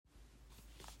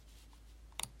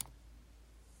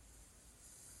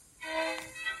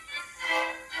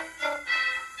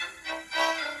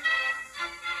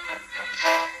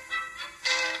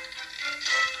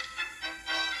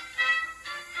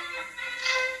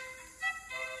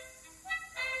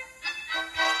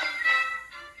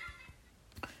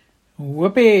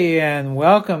Whoopee, and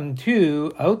welcome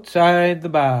to Outside the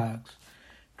Box.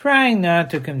 Trying not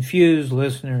to confuse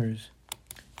listeners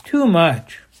too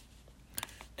much.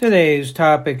 Today's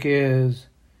topic is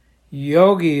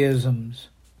Yogi-isms.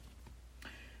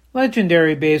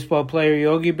 Legendary baseball player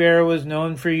Yogi Berra was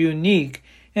known for unique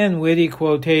and witty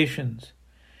quotations,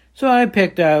 so I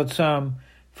picked out some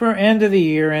for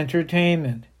end-of-the-year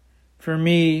entertainment, for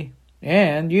me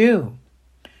and you.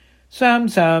 Some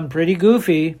sound pretty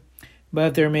goofy,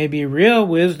 but there may be real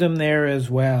wisdom there as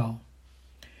well.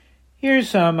 Here's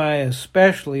some I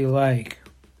especially like.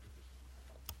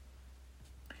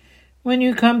 When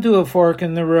you come to a fork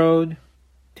in the road,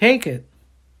 take it.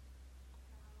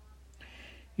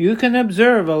 You can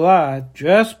observe a lot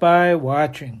just by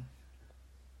watching.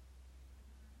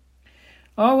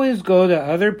 Always go to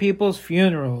other people's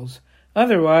funerals,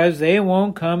 otherwise they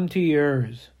won't come to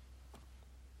yours.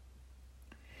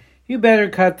 You better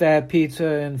cut that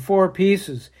pizza in 4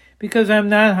 pieces because I'm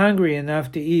not hungry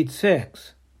enough to eat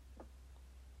 6.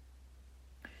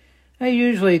 I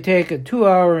usually take a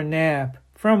 2-hour nap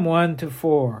from 1 to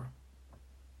 4.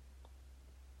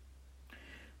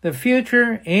 The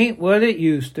future ain't what it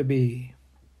used to be.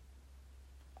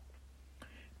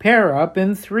 Pair up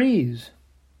in 3s.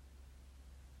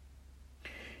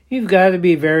 You've got to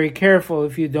be very careful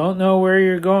if you don't know where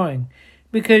you're going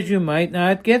because you might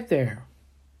not get there.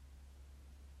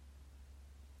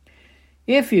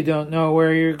 If you don't know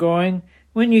where you're going,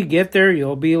 when you get there,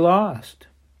 you'll be lost.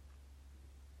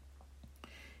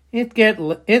 It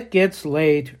gets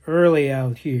late early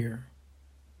out here.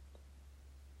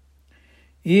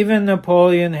 Even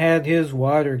Napoleon had his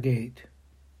Watergate.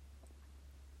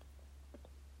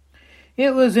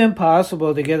 It was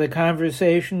impossible to get a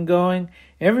conversation going.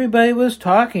 Everybody was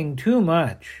talking too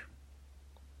much.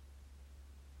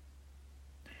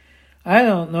 I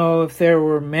don't know if there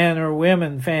were men or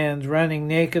women fans running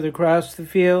naked across the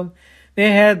field.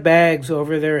 They had bags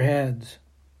over their heads.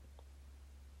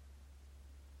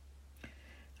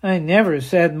 I never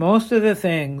said most of the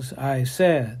things I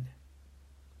said.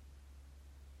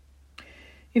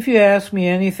 If you ask me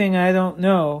anything I don't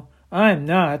know, I'm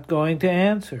not going to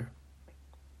answer.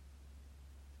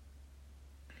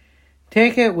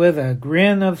 Take it with a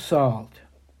grain of salt.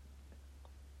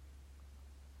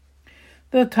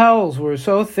 The towels were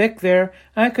so thick there,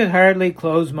 I could hardly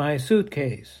close my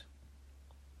suitcase.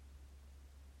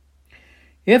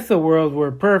 If the world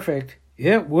were perfect,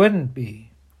 it wouldn't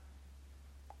be.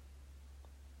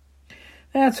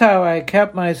 That's how I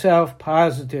kept myself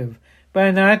positive,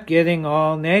 by not getting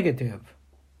all negative.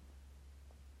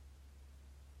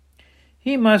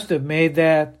 He must have made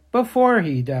that before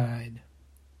he died.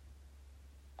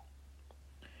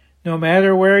 No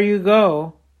matter where you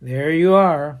go, there you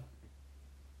are.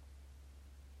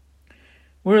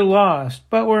 We're lost,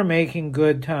 but we're making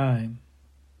good time.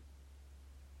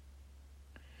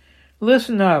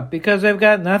 Listen up, because I've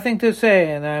got nothing to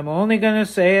say, and I'm only going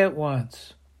to say it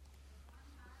once.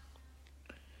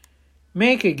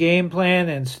 Make a game plan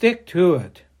and stick to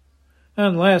it,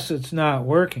 unless it's not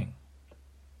working.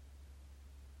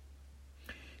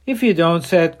 If you don't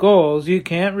set goals, you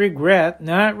can't regret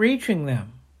not reaching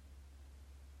them.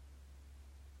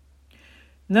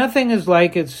 Nothing is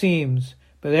like it seems,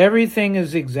 but everything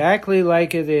is exactly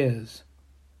like it is.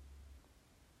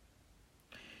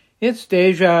 It's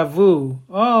déjà vu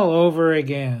all over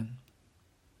again.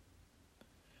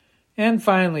 And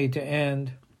finally, to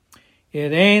end,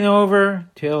 it ain't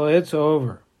over till it's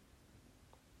over.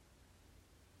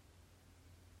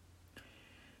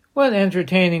 What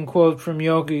entertaining quote from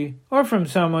Yogi or from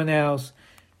someone else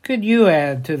could you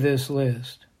add to this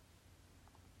list?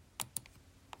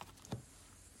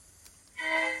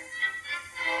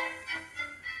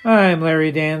 I'm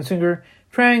Larry Danziger,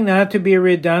 trying not to be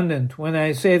redundant when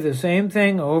I say the same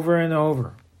thing over and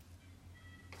over.